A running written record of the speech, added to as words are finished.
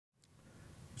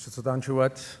Mr. Sudhanshu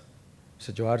Vats,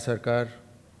 Mr. Jawahar Sarkar,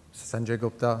 Mr. Sanjay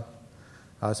Gupta,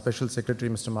 our Special Secretary,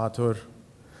 Mr. Mathur,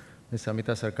 Ms.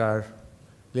 Amita Sarkar,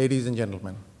 ladies and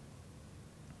gentlemen.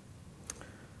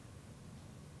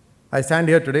 I stand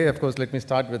here today, of course, let me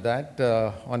start with that,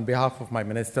 on behalf of my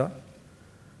minister.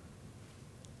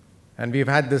 And we've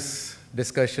had this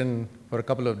discussion for a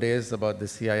couple of days about the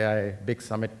CII Big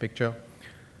Summit picture,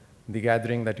 the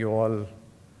gathering that you all,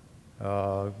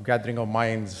 gathering of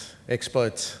minds,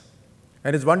 experts.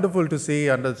 And it's wonderful to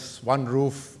see under this one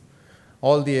roof,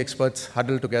 all the experts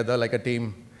huddled together like a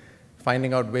team,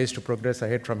 finding out ways to progress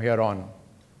ahead from here on.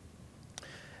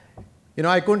 You know,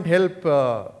 I couldn't help,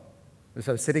 because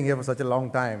I was sitting here for such a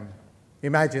long time,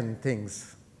 imagine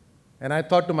things. And I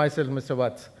thought to myself, Mr.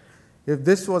 Vats, if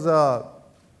this was a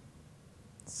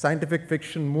scientific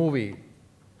fiction movie,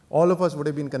 all of us would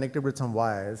have been connected with some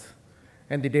wires,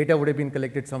 and the data would have been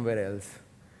collected somewhere else.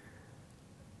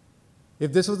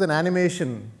 If this was an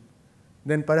animation,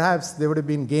 then perhaps there would have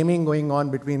been gaming going on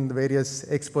between the various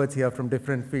experts here from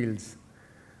different fields.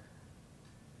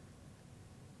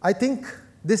 I think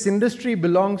this industry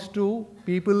belongs to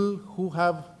people who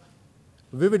have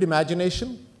vivid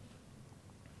imagination,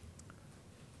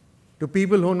 to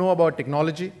people who know about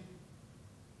technology,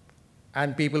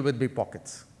 and people with big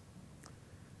pockets.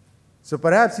 So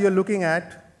perhaps you're looking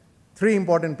at three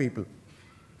important people: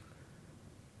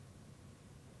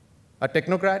 a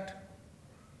technocrat,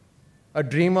 a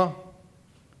dreamer,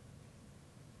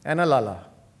 and a lala.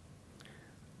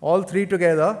 All three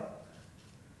together,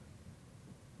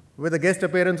 with a guest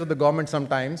appearance of the government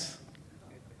sometimes,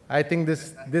 I think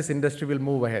this industry will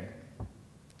move ahead.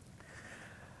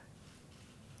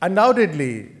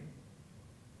 Undoubtedly,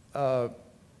 as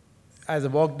I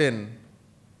walked in,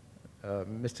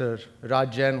 Mr.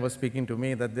 Rajyan was speaking to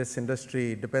me that this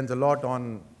industry depends a lot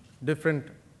on different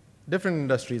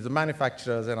industries, the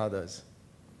manufacturers and others.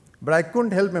 But I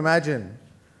couldn't help imagine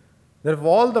that of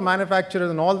all the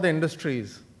manufacturers and all the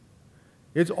industries,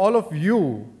 it's all of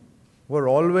you who are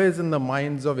always in the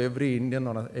minds of every Indian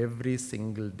on every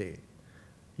single day.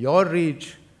 Your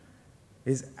reach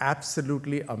is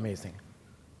absolutely amazing.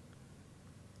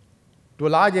 To a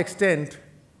large extent,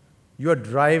 you are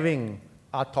driving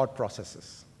our thought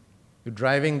processes. You're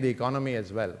driving the economy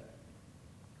as well.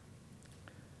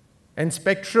 And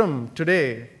spectrum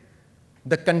today,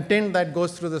 the content that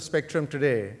goes through the spectrum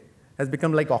today has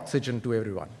become like oxygen to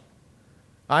everyone.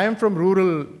 I am from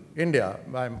rural India.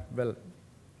 Well,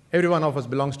 every one of us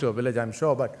belongs to a village, I'm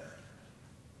sure, but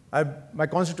my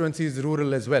constituency is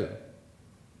rural as well.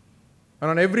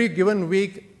 And on every given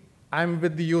week, I'm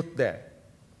with the youth there.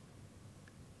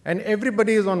 And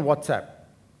everybody is on WhatsApp.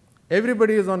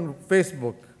 Everybody is on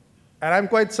Facebook. And I'm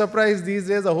quite surprised these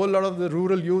days a whole lot of the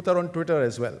rural youth are on Twitter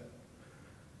as well.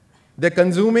 They're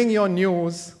consuming your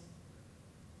news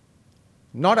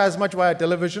not as much via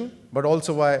television, but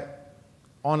also via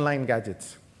online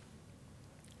gadgets.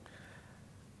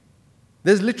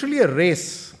 There's literally a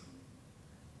race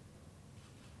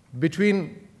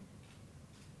between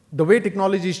the way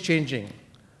technology is changing,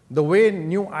 the way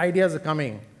new ideas are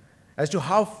coming, as to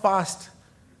how fast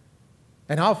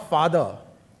and how farther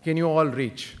can you all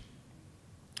reach.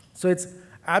 So it's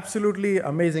absolutely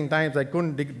amazing times. I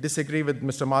couldn't disagree with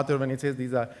Mr. Mathur when he says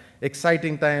these are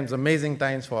exciting times, amazing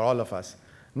times for all of us.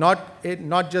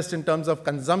 Not just in terms of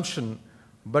consumption,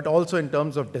 but also in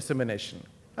terms of dissemination.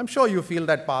 I'm sure you feel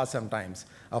that power sometimes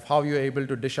of how you're able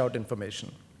to dish out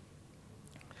information.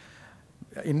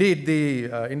 Indeed,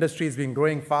 the industry has been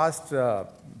growing fast,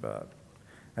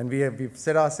 and we've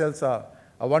set ourselves a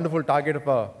wonderful target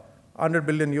of $100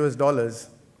 billion US.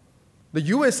 The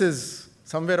US is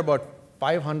somewhere about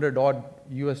 500 odd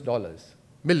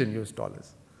million US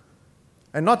dollars.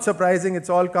 And not surprising, it's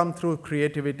all come through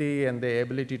creativity and the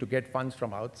ability to get funds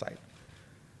from outside.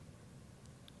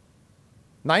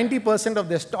 90% of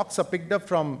their stocks are picked up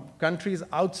from countries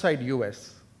outside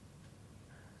US.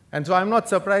 And so I'm not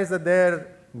surprised that their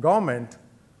government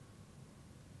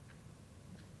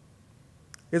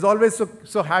is always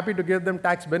so happy to give them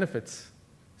tax benefits,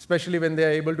 especially when they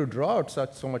are able to draw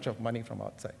out so much of money from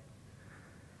outside.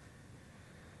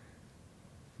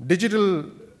 Digital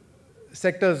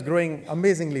sector is growing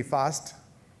amazingly fast.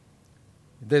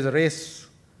 There's a race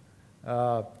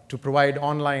to provide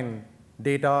online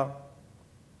data,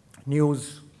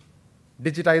 news.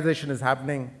 Digitization is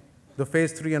happening. The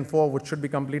phase 3 and 4, which should be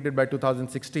completed by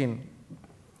 2016.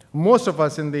 Most of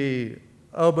us in the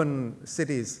urban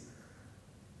cities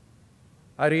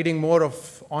are reading more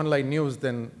of online news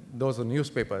than those of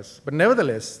newspapers. But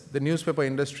nevertheless, the newspaper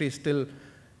industry still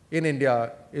in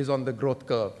India is on the growth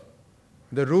curve.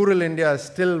 The rural India is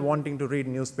still wanting to read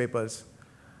newspapers.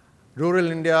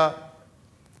 Rural India,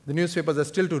 the newspapers are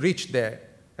still to reach there,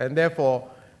 and therefore,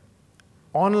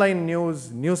 online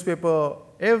news, newspaper,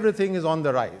 everything is on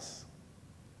the rise.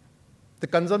 The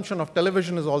consumption of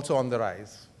television is also on the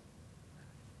rise.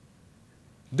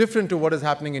 Different to what is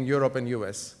happening in Europe and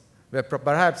US, where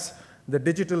perhaps the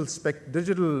digital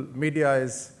media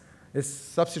is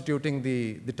substituting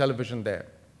the television there.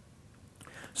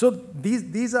 So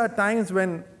these are times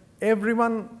when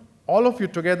everyone, all of you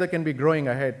together can be growing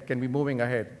ahead, can be moving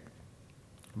ahead.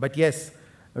 But yes,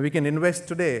 we can invest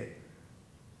today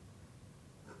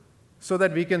so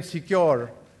that we can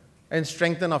secure and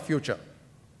strengthen our future.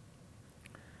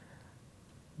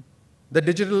 The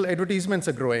digital advertisements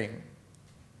are growing.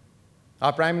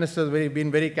 Our Prime Minister has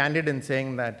been very candid in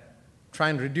saying that try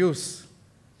and reduce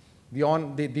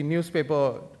the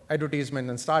newspaper advertisement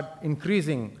and start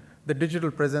increasing the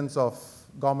digital presence of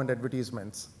government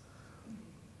advertisements.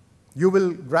 You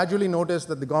will gradually notice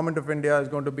that the Government of India is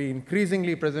going to be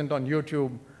increasingly present on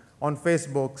YouTube, on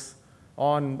Facebooks,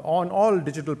 on all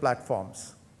digital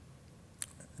platforms.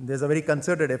 There's a very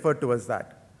concerted effort towards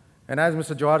that. And as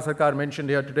Mr. Jawahar Sarkar mentioned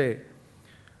here today,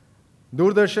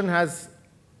 Doordarshan has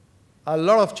a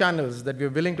lot of channels that we're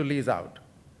willing to lease out.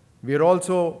 We're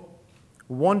also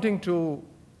wanting to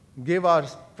give our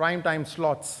prime time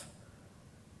slots,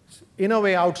 in a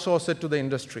way outsource it to the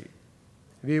industry.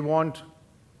 We want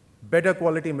better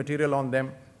quality material on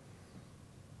them.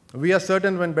 We are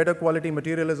certain when better quality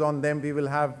material is on them, we will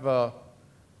have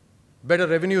better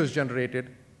revenues generated.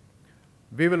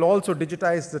 We will also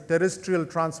digitize the terrestrial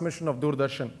transmission of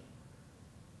Doordarshan,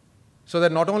 so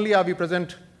that not only are we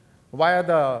present via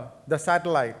the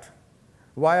satellite,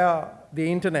 via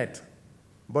the internet,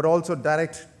 but also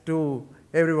direct to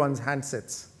everyone's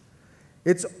handsets.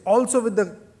 It's also with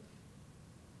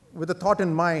the thought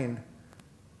in mind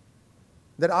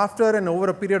that after and over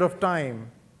a period of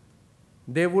time,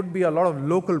 there would be a lot of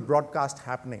local broadcast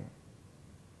happening.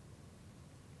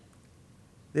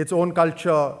 Its own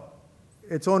culture,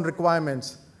 its own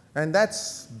requirements, and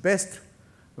that's best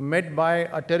met by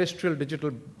a terrestrial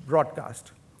digital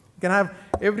broadcast.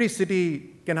 Every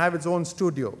city can have its own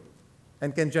studio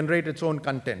and can generate its own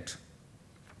content.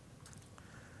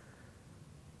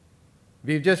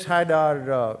 We've just had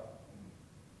our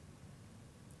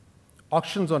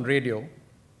auctions on radio,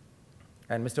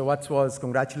 and Mr. Watts was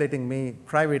congratulating me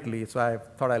privately, so I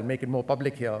thought I'll make it more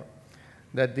public here,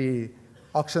 that the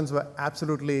auctions were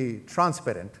absolutely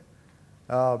transparent.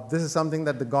 This is something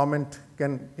that the government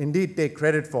can indeed take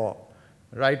credit for,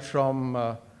 right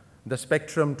from the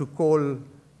spectrum to coal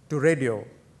to radio.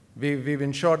 We've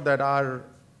ensured that our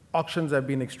auctions have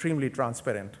been extremely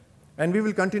transparent, and we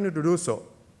will continue to do so.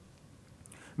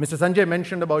 Mr. Sanjay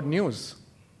mentioned about news.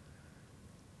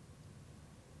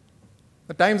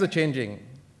 The times are changing,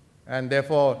 and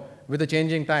therefore, with the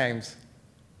changing times,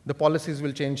 the policies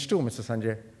will change too, Mr.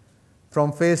 Sanjay.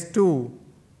 From phase 2,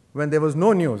 when there was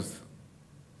no news,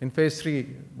 in phase 3,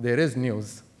 there is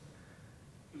news.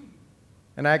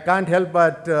 And I can't help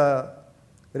but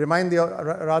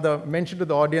mention to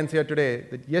the audience here today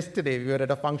that yesterday we were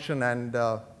at a function and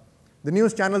the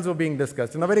news channels were being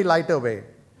discussed in a very lighter way.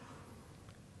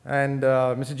 And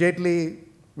Mr. Jaitley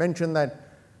mentioned that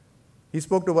he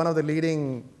spoke to one of the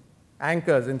leading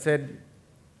anchors and said,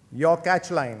 your catch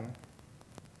line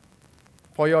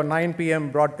for your 9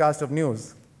 p.m. broadcast of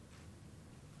news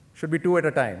should be 2 at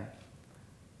a time,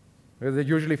 because they're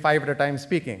usually 5 at a time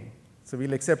speaking. So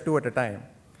we'll accept 2 at a time.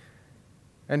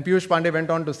 And Piyush Pandey went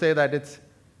on to say that it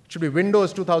should be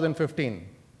Windows 2015,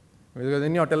 because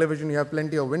in your television you have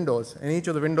plenty of windows, and each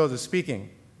of the windows is speaking.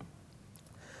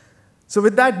 So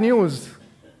with that news,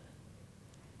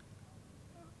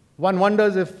 one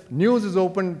wonders if news is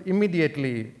opened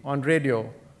immediately on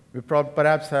radio, we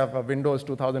perhaps have a Windows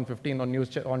 2015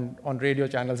 on radio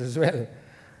channels as well.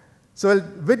 So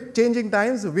with changing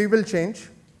times, we will change.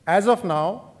 As of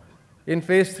now, in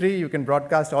phase 3, you can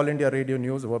broadcast All India Radio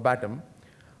News verbatim.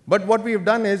 But what we've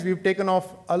done is we've taken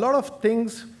off a lot of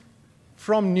things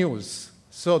from news.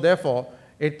 So therefore,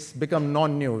 it's become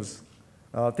non-news.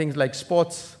 Things like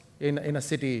sports in a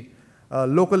city,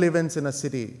 local events in a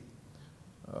city.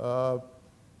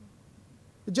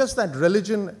 Just that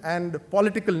religion and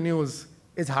political news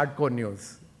is hardcore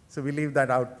news. So we leave that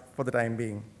out for the time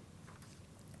being.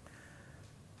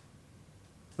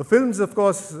 The films, of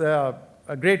course,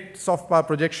 a great soft power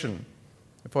projection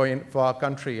for our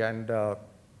country. And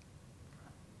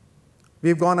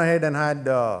we've gone ahead and had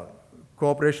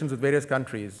cooperations with various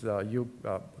countries,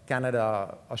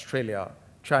 Canada, Australia,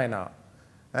 China,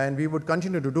 and we would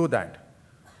continue to do that.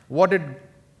 What it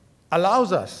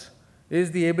allows us is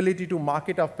the ability to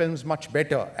market our films much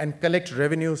better and collect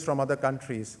revenues from other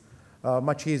countries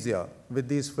much easier with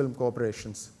these film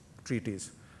cooperations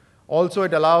treaties. Also,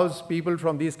 it allows people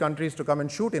from these countries to come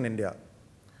and shoot in India.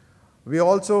 We are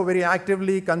also very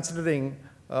actively considering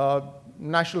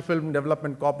National Film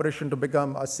Development Corporation to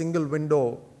become a single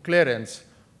window clearance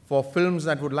for films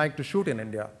that would like to shoot in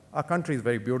India. Our country is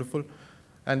very beautiful,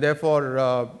 and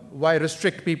therefore, why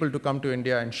restrict people to come to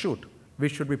India and shoot? We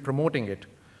should be promoting it.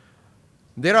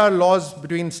 There are laws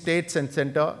between states and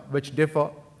center which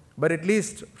differ, but at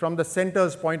least from the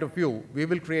center's point of view, we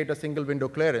will create a single window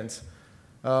clearance.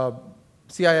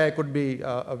 CII could be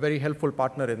a very helpful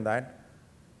partner in that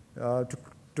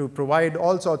to provide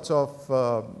all sorts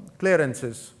of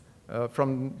clearances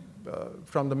from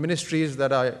the ministries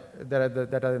that are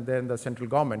there in the central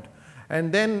government,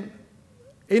 and then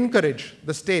encourage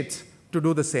the states to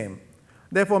do the same,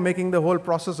 therefore making the whole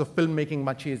process of filmmaking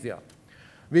much easier.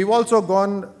 We've also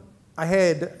gone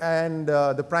ahead, and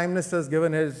the Prime Minister has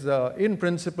given his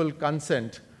in-principle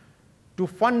consent to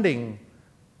funding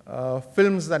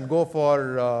films that go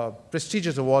for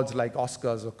prestigious awards like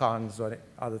Oscars or Cannes or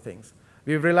other things.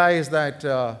 We've realized that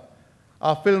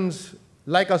our films,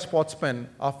 like our sportsmen,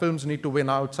 our films need to win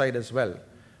outside as well.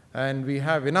 And we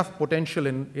have enough potential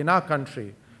in our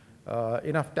country,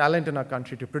 enough talent in our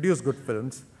country to produce good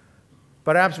films.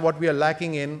 Perhaps what we are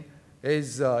lacking in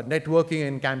is networking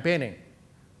and campaigning.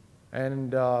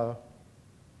 And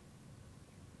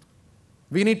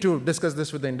we need to discuss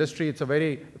this with the industry. It's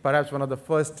perhaps one of the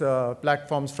first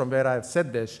platforms from where I've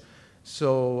said this.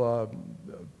 So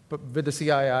with the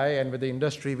CII and with the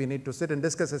industry, we need to sit and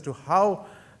discuss as to how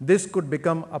this could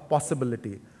become a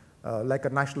possibility. Like a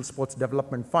National Sports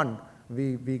Development Fund,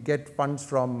 we get funds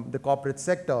from the corporate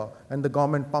sector, and the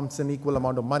government pumps an equal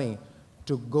amount of money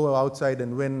to go outside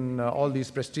and win all these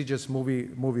prestigious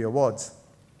movie awards.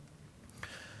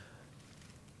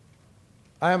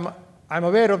 I'm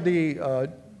aware of the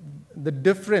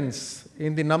difference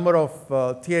in the number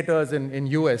of theaters in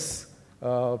US,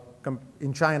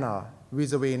 in China,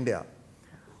 vis-a-vis India.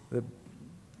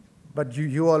 But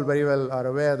you all very well are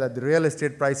aware that the real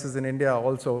estate prices in India are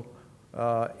also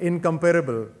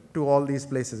incomparable to all these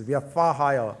places. We are far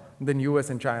higher than US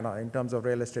and China in terms of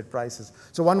real estate prices.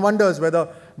 So one wonders whether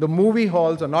the movie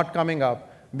halls are not coming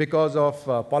up because of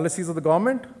policies of the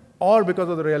government or because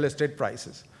of the real estate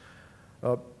prices.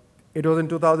 It was in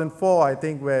 2004, I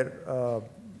think, where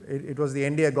it was the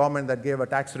NDA government that gave a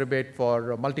tax rebate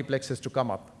for multiplexes to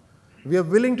come up. We are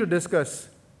willing to discuss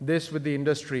this with the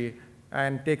industry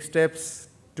and take steps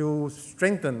to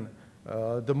strengthen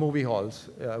the movie halls,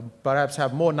 perhaps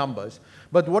have more numbers.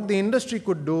 But what the industry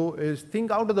could do is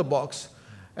think out of the box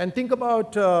and think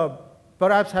about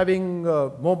perhaps having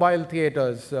mobile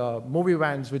theaters, movie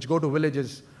vans which go to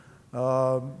villages,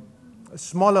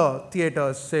 smaller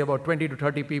theaters, say about 20 to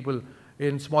 30 people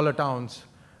in smaller towns.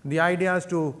 The idea is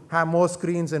to have more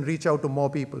screens and reach out to more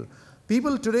people.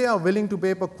 People today are willing to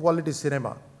pay for quality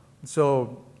cinema.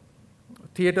 So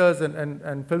theaters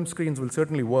and film screens will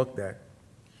certainly work there.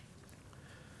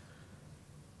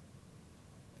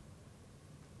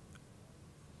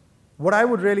 What I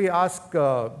would really ask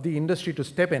the industry to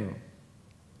step in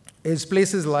is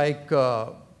places like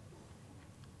the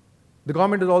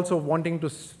government is also wanting to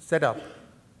set up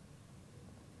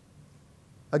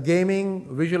a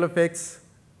gaming, visual effects,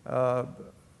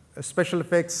 special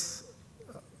effects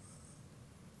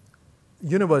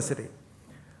university,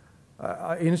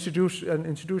 an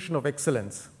institution of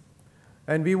excellence.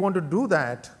 And we want to do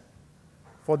that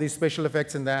for the special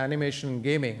effects in the animation and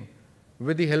gaming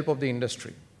with the help of the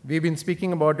industry. We've been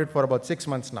speaking about it for about 6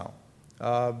 months now.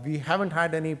 We haven't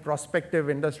had any prospective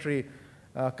industry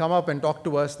come up and talk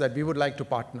to us that we would like to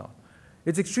partner.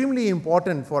 It's extremely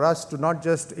important for us to not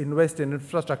just invest in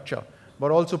infrastructure,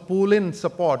 but also pool in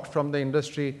support from the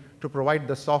industry to provide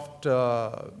the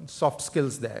soft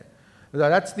skills there.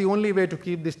 That's the only way to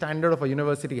keep the standard of a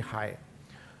university high.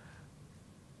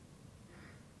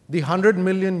 The 100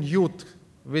 million youth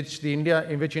in which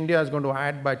India is going to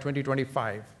add by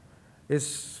 2025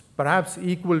 is perhaps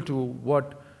equal to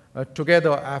what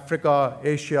together Africa,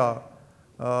 Asia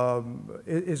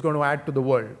is going to add to the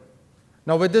world.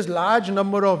 Now, with this large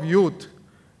number of youth,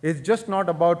 it's just not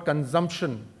about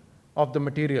consumption of the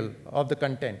material, of the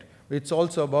content. It's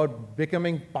also about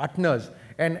becoming partners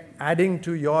and adding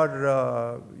to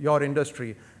your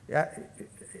industry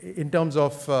in terms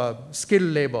of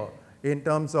skilled labor, in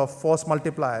terms of force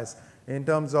multipliers, in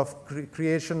terms of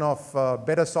creation of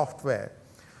better software.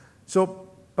 So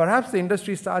perhaps the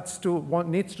industry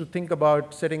needs to think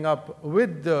about setting up,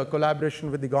 with the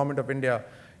collaboration with the Government of India,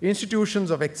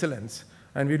 institutions of excellence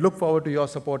And we look forward to your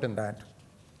support in that.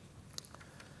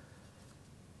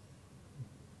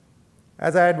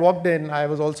 As I had walked in, I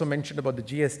was also mentioned about the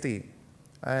GST.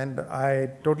 And I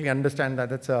totally understand that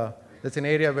that's an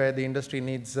area where the industry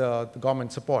needs the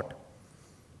government support.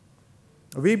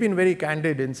 We've been very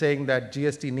candid in saying that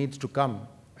GST needs to come,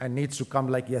 and needs to come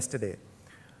like yesterday.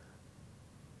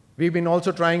 We've been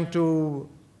also trying to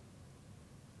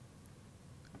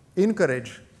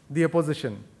encourage the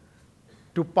opposition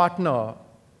to partner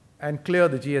and clear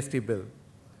the GST bill.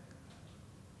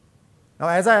 Now,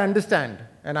 as I understand,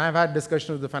 and I've had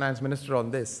discussions with the finance minister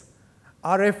on this,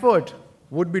 our effort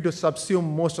would be to subsume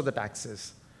most of the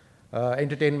taxes,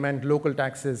 entertainment, local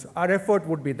taxes. Our effort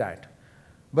would be that.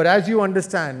 But as you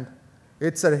understand,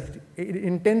 it's an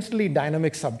intensely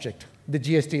dynamic subject, the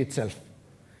GST itself.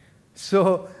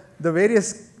 So the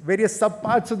various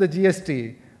subparts of the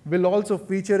GST will also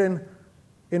feature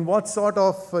in what sort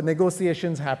of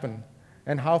negotiations happen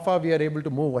and how far we are able to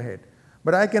move ahead.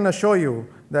 But I can assure you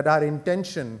that our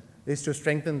intention is to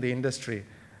strengthen the industry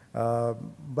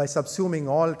by subsuming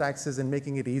all taxes and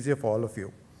making it easier for all of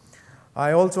you.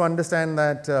 I also understand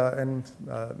that, and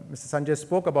Mr. Sanjay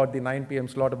spoke about the 9 p.m.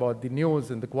 slot, about the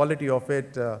news and the quality of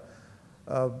it.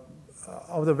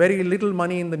 Of the very little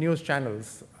money in the news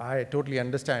channels, I totally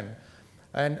understand.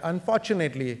 And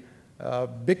unfortunately,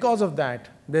 because of that,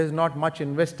 there's not much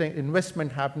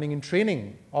investment happening in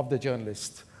training of the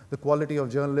journalists, the quality of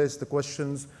journalists, the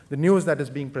questions, the news that is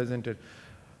being presented.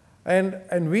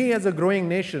 And we as a growing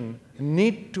nation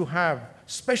need to have,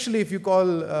 especially if you call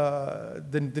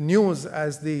the news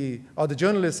as or the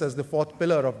journalists as the fourth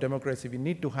pillar of democracy, we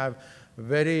need to have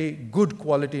very good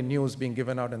quality news being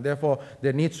given out, and therefore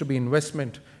there needs to be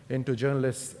investment into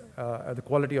journalists, the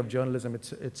quality of journalism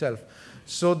itself.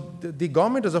 So the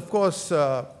government is, of course,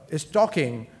 is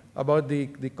talking about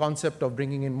the concept of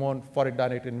bringing in more foreign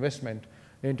direct investment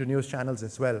into news channels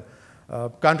as well.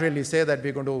 Can't really say that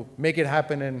we're going to make it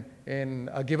happen in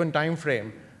a given time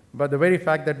frame, but the very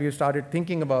fact that we've started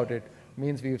thinking about it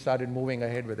means we've started moving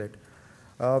ahead with it.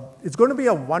 It's going to be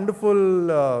a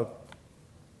wonderful,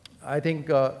 I think,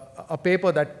 a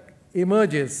paper that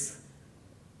emerges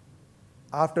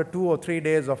after 2 or 3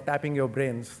 days of tapping your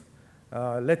brains.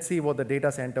 Let's see what the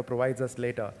data center provides us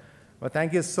later. But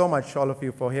thank you so much, all of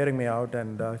you, for hearing me out.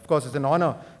 And of course, it's an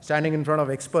honor standing in front of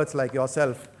experts like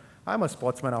yourself. I'm a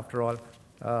sportsman after all.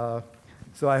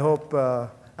 So I hope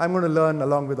I'm going to learn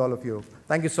along with all of you.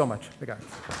 Thank you so much.